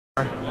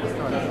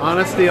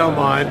Honesty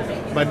Online.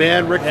 My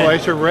man, Rick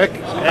Fleischer. Rick,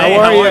 Hey, how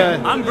are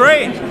you? I'm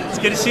great. It's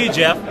good to see you,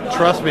 Jeff.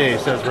 Trust me,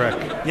 says Rick.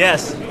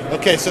 Yes.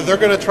 Okay, so they're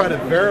going to try to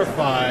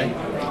verify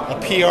a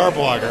PR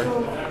blogger.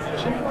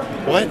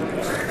 What?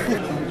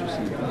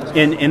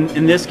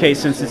 In this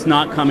case, since it's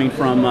not coming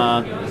from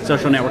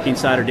social networking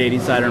site or dating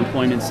site or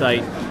employment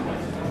site,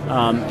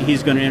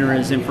 he's going to enter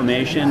his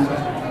information.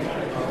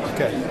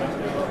 Okay.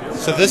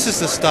 So this is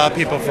to stop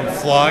people from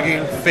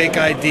flogging, fake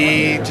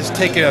ID, just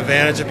taking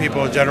advantage of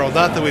people in general.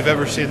 Not that we've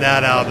ever seen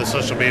that out in the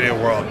social media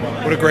world.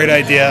 What a great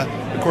idea.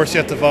 Of course, you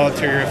have to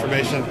volunteer your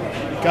information.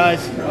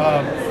 Guys,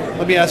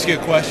 let me ask you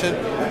a question.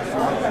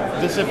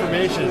 This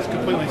information is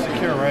completely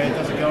secure, right? It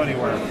doesn't go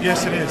anywhere.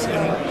 Yes, it is.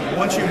 And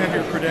once you have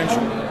your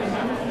credential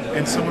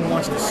and someone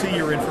wants to see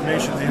your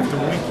information, they have to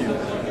link you.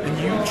 And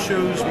you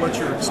choose what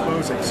you're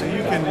exposing. So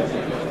you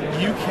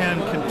can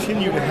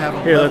continue to have a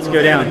level of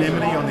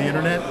anonymity on the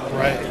internet.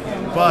 Right.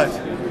 But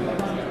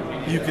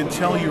you can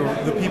tell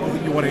the people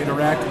that you want to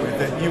interact with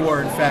that you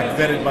are in fact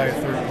vetted by a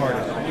third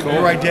party. Cool.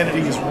 Your identity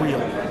is real.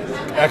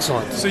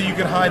 Excellent. So you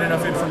can hide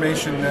enough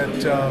information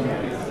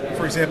that,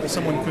 for example,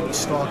 someone couldn't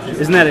stalk you.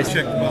 Isn't that a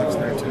check the box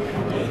there too?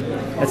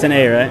 That's an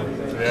A, right?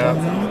 Yeah.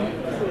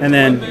 Mm-hmm. And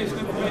then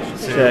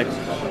check.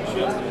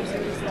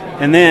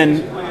 And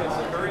then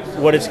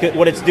what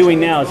it's doing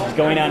now is it's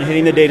going out and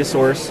hitting the data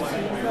source,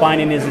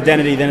 finding his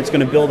identity. Then it's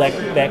going to build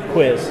that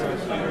quiz.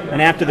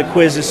 And after the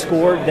quiz is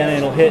scored, then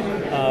it'll hit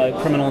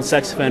criminal and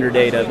sex offender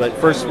data. But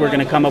first, we're going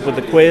to come up with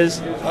the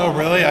quiz. Oh,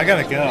 really? I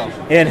gotta go.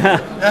 And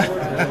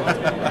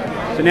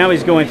so now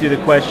he's going through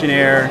the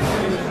questionnaire,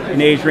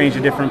 an age range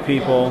of different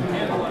people.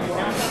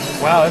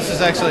 Wow, this is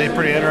actually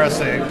pretty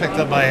interesting. I picked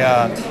up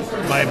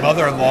my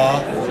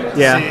mother-in-law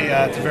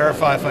to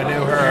verify if I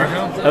knew her.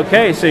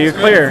 Okay, so you're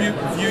clear.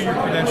 Review your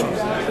credentials.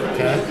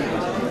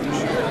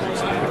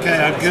 Okay,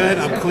 I'm good.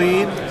 I'm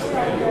clean.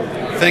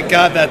 Thank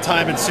God that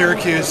time in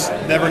Syracuse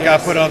never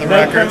got put on the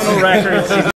records. Criminal records.